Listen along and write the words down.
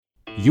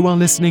You are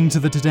listening to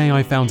the Today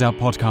I Found Out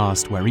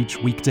podcast, where each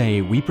weekday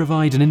we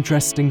provide an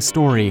interesting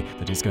story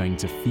that is going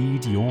to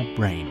feed your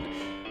brain.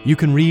 You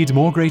can read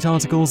more great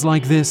articles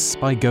like this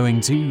by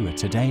going to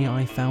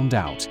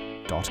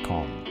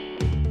todayifoundout.com.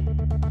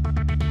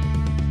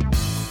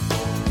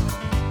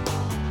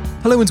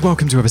 Hello and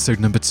welcome to episode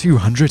number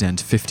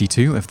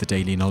 252 of the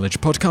Daily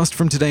Knowledge Podcast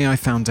from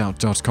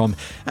todayifoundout.com.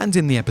 And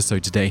in the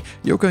episode today,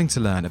 you're going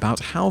to learn about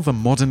how the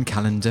modern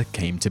calendar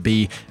came to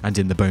be. And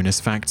in the bonus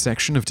fact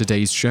section of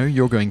today's show,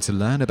 you're going to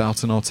learn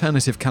about an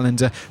alternative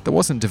calendar that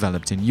wasn't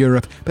developed in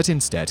Europe, but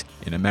instead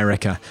in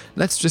America.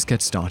 Let's just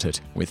get started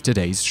with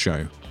today's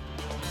show.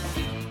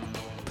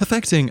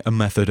 Perfecting a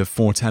method of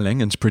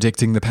foretelling and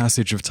predicting the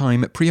passage of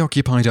time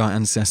preoccupied our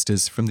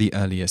ancestors from the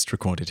earliest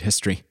recorded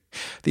history.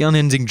 The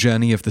unending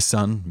journey of the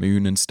sun,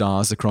 moon, and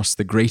stars across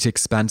the great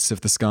expanse of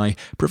the sky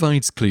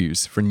provides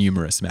clues for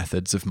numerous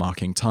methods of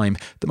marking time,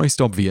 the most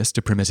obvious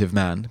to primitive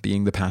man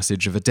being the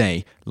passage of a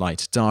day,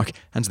 light-dark,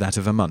 and that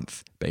of a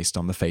month, based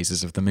on the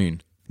phases of the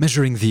moon.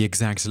 Measuring the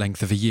exact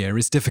length of a year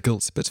is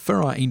difficult, but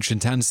for our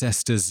ancient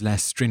ancestors,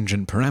 less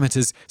stringent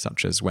parameters,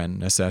 such as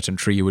when a certain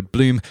tree would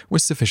bloom,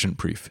 was sufficient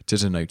proof to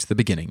denote the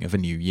beginning of a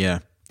new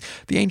year.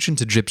 The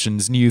ancient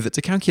Egyptians knew that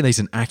to calculate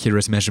an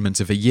accurate measurement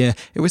of a year,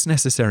 it was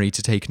necessary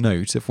to take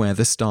note of where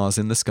the stars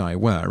in the sky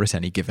were at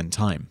any given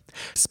time.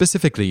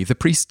 Specifically, the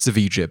priests of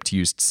Egypt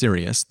used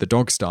Sirius, the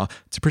dog star,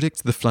 to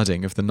predict the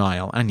flooding of the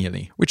Nile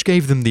annually, which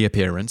gave them the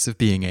appearance of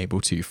being able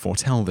to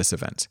foretell this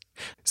event.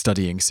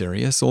 Studying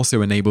Sirius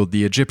also enabled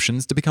the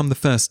Egyptians to become the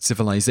first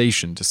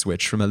civilization to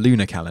switch from a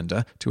lunar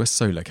calendar to a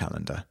solar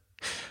calendar.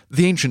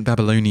 The ancient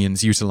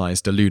Babylonians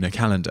utilized a lunar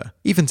calendar.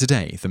 Even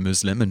today, the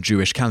Muslim and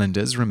Jewish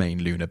calendars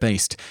remain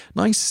lunar-based.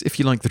 Nice if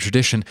you like the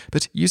tradition,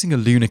 but using a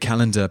lunar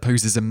calendar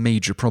poses a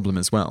major problem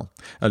as well.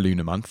 A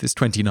lunar month is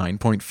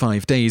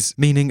 29.5 days,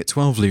 meaning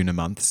 12 lunar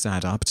months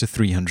add up to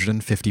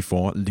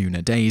 354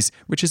 lunar days,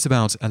 which is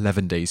about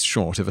 11 days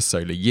short of a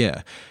solar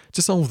year.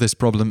 To solve this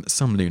problem,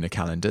 some lunar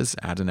calendars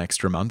add an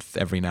extra month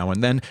every now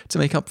and then to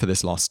make up for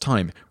this lost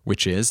time,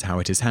 which is how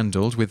it is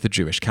handled with the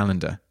Jewish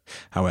calendar.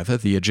 However,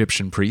 the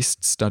Egyptian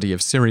priests' study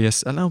of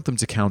Sirius allowed them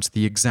to count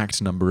the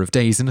exact number of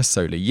days in a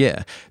solar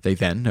year. They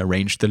then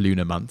arranged the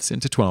lunar months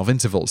into 12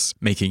 intervals,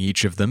 making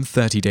each of them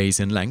 30 days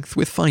in length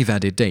with 5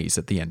 added days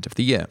at the end of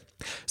the year.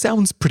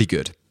 Sounds pretty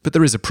good. But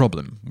there is a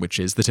problem, which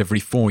is that every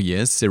 4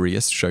 years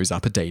Sirius shows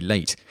up a day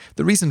late.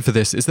 The reason for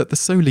this is that the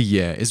solar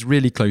year is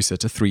really closer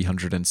to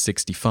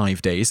 365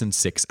 days and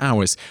 6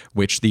 hours,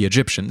 which the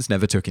Egyptians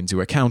never took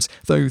into account,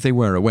 though they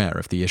were aware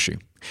of the issue.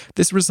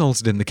 This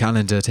resulted in the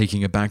calendar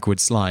taking a backward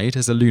slide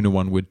as a lunar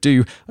one would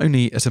do,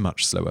 only at a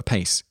much slower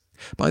pace.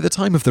 By the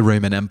time of the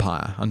Roman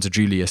Empire, under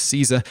Julius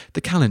Caesar,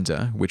 the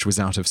calendar, which was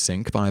out of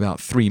sync by about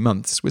 3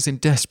 months, was in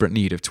desperate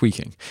need of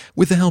tweaking.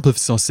 With the help of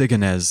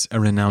Sosigenes, a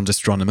renowned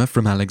astronomer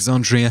from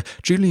Alexandria,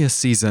 Julius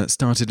Caesar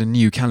started a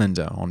new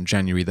calendar on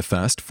January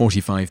 1st,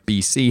 45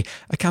 BC,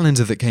 a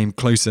calendar that came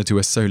closer to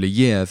a solar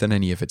year than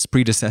any of its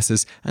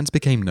predecessors and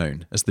became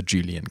known as the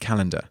Julian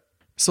calendar.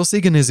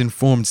 Sosigenes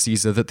informed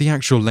Caesar that the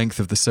actual length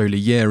of the solar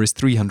year is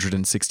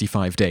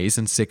 365 days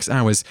and 6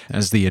 hours,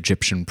 as the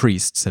Egyptian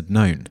priests had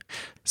known.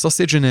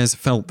 Sosigenes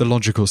felt the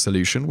logical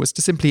solution was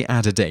to simply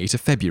add a day to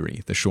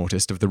February, the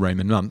shortest of the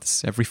Roman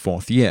months, every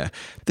 4th year.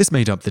 This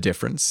made up the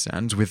difference,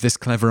 and with this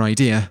clever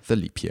idea, the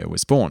leap year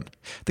was born.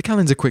 The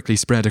calendar quickly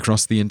spread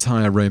across the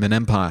entire Roman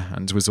Empire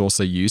and was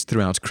also used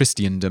throughout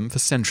Christendom for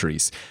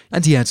centuries.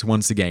 And yet,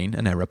 once again,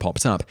 an error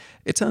popped up.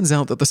 It turns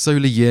out that the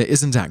solar year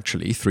isn't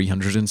actually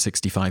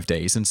 365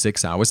 days and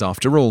 6 hours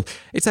after all.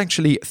 It's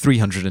actually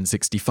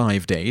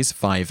 365 days,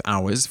 5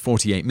 hours,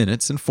 48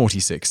 minutes, and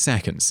 46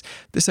 seconds.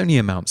 This only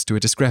amounts to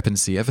a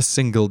discrepancy of a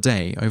single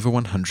day over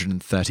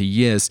 130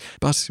 years,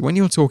 but when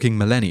you're talking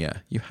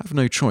millennia, you have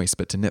no choice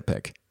but to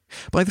nitpick.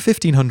 By the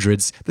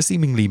 1500s, the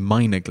seemingly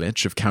minor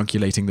glitch of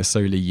calculating the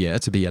solar year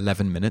to be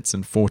 11 minutes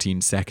and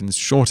 14 seconds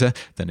shorter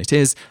than it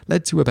is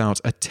led to about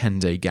a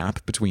 10-day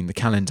gap between the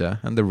calendar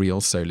and the real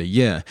solar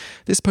year.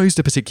 This posed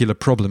a particular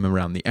problem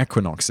around the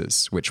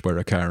equinoxes, which were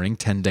occurring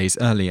 10 days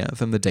earlier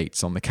than the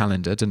dates on the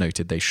calendar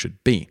denoted they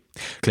should be.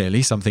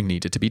 Clearly, something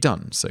needed to be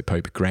done, so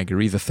Pope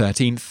Gregory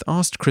XIII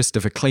asked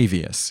Christopher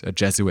Clavius, a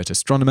Jesuit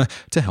astronomer,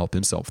 to help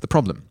him solve the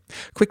problem.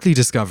 Quickly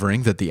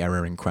discovering that the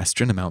error in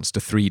question amounts to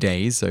 3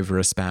 days over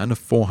a span of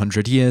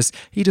 400 years,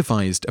 he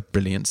devised a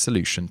brilliant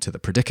solution to the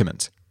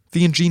predicament.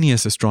 The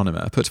ingenious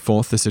astronomer put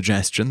forth the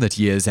suggestion that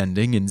years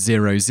ending in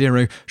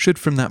 00 should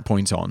from that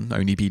point on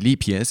only be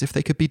leap years if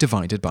they could be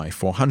divided by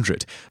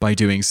 400. By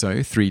doing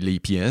so, 3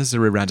 leap years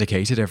are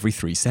eradicated every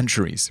 3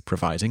 centuries,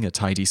 providing a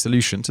tidy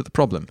solution to the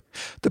problem.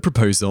 The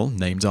proposal,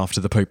 named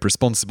after the Pope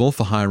responsible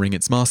for hiring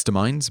its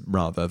mastermind,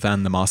 rather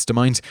than the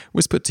mastermind,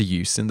 was put to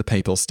use in the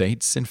Papal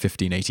States in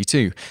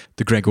 1582.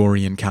 The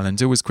Gregorian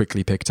calendar was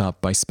quickly picked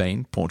up by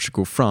Spain,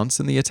 Portugal, France,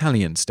 and the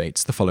Italian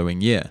states the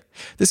following year.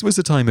 This was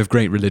a time of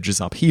great religious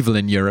upheaval upheaval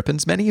in Europe,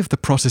 and many of the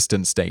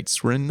Protestant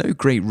states were in no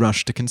great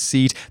rush to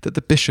concede that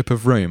the Bishop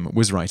of Rome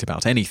was right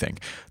about anything.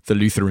 The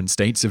Lutheran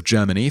states of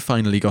Germany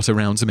finally got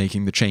around to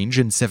making the change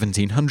in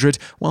 1700,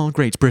 while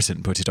Great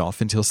Britain put it off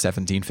until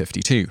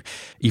 1752.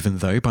 Even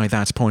though by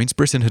that point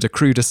Britain had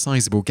accrued a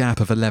sizable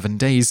gap of 11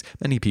 days,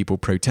 many people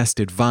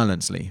protested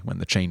violently when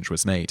the change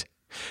was made.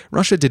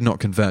 Russia did not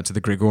convert to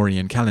the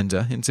Gregorian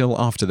calendar until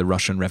after the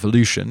Russian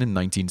Revolution in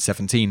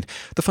 1917.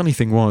 The funny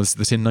thing was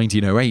that in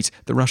 1908,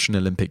 the Russian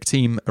Olympic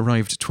team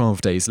arrived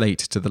 12 days late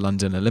to the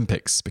London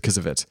Olympics because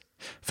of it.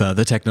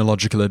 Further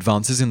technological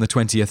advances in the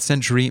 20th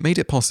century made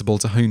it possible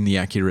to hone the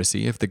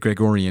accuracy of the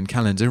Gregorian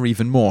calendar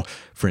even more.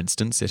 For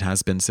instance, it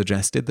has been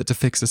suggested that to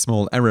fix a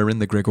small error in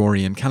the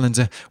Gregorian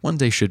calendar, one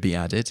day should be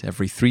added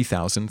every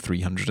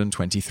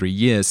 3,323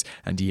 years,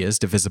 and years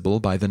divisible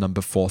by the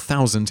number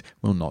 4,000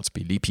 will not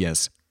be leap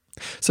years.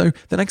 So,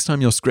 the next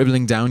time you're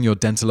scribbling down your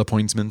dental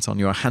appointment on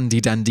your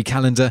handy-dandy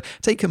calendar,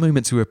 take a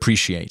moment to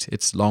appreciate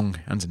its long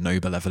and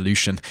noble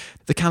evolution.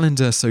 The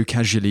calendar so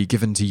casually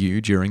given to you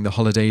during the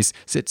holidays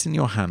sits in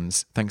your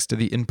hands thanks to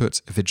the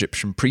input of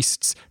Egyptian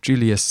priests,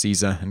 Julius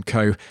Caesar and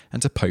co.,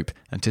 and a pope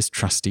and his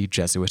trusty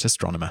Jesuit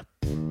astronomer.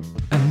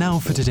 And now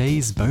for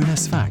today's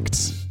bonus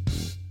facts.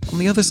 On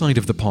the other side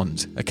of the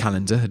pond, a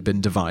calendar had been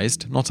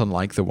devised, not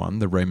unlike the one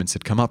the Romans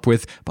had come up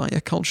with, by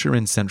a culture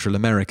in Central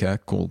America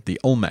called the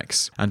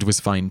Olmecs, and was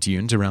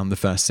fine-tuned around the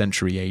 1st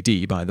century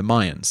AD by the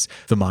Mayans.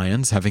 The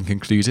Mayans, having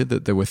concluded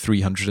that there were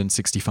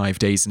 365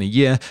 days in a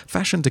year,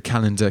 fashioned a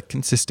calendar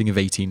consisting of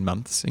 18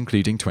 months,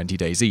 including 20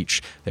 days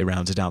each. They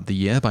rounded out the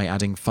year by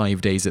adding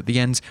 5 days at the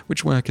end,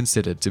 which were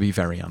considered to be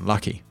very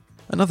unlucky.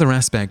 Another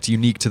aspect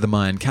unique to the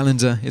Mayan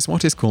calendar is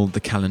what is called the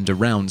calendar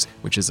round,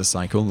 which is a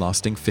cycle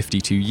lasting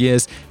 52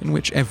 years in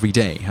which every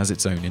day has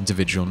its own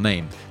individual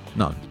name.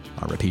 None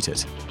are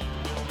repeated.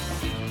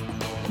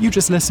 You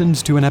just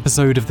listened to an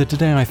episode of the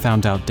Today I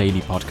Found Out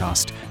Daily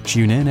podcast.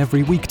 Tune in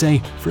every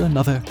weekday for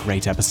another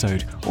great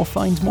episode, or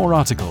find more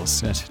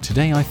articles at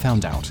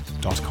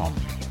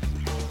todayifoundout.com.